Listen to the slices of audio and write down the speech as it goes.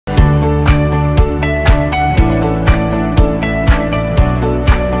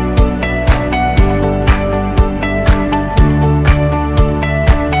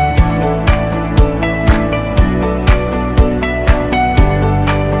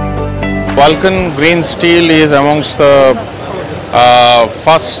Vulcan Green Steel is amongst the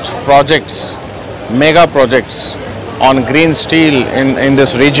first projects, mega projects on green steel in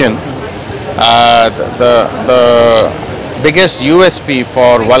this region. The biggest USP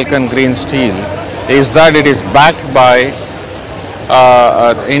for Vulcan Green Steel is that it is backed by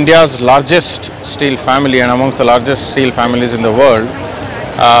India's largest steel family and amongst the largest steel families in the world,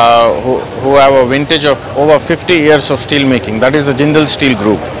 who have a vintage of over 50 years of steel making. That is the Jindal Steel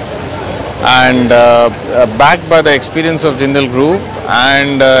Group. And backed by the experience of Jindal Group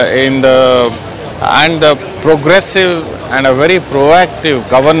and the progressive and a very proactive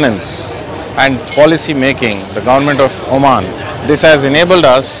governance and policy making, the government of Oman, this has enabled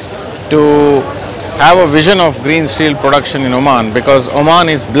us to have a vision of green steel production in Oman, because Oman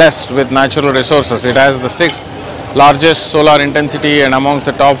is blessed with natural resources. It has the 6th largest solar intensity and amongst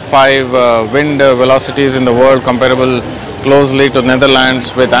the top 5 wind velocities in the world, comparable closely to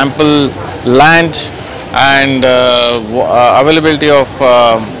Netherlands, with ample land and availability of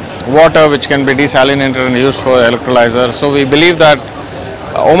water which can be desalinated and used for electrolyzer. So we believe that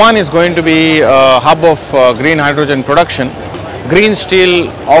Oman is going to be a hub of green hydrogen production. Green steel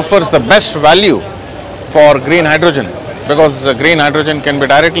offers the best value for green hydrogen, because green hydrogen can be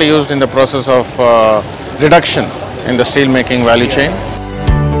directly used in the process of reduction in the steel making value chain.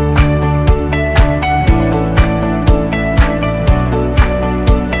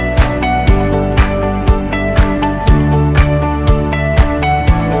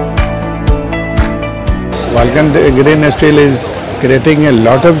 Vulcan Green Steel is creating a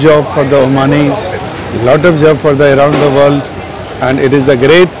lot of job for the Omanis, lot of job for the around the world, and it is the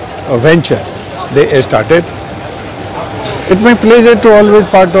great venture they started. It's my pleasure to always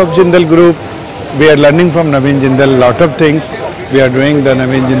part of Jindal Group. We are learning from Naveen Jindal lot of things. We are doing the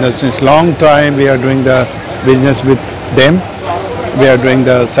Naveen Jindal since long time. We are doing the business with them. We are doing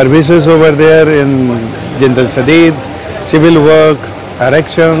the services over there in Jindal Sadid, civil work,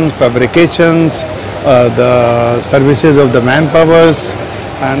 erections, fabrications, the services of the manpowers,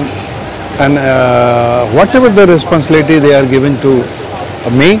 and whatever the responsibility they are given to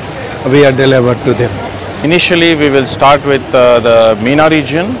me, we are delivered to them. Initially, we will start with the MENA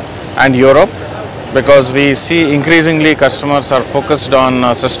region and Europe, because we see increasingly customers are focused on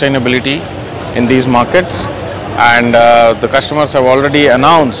sustainability in these markets, and the customers have already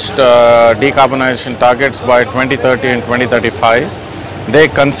announced decarbonization targets by 2030 and 2035. They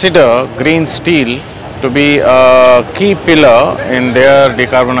consider green steel to be a key pillar in their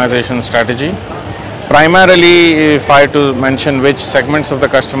decarbonization strategy. Primarily, if I had to mention which segments of the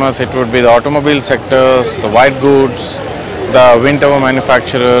customers, it would be the automobile sectors, the white goods, the wind tower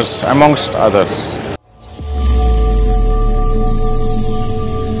manufacturers, amongst others.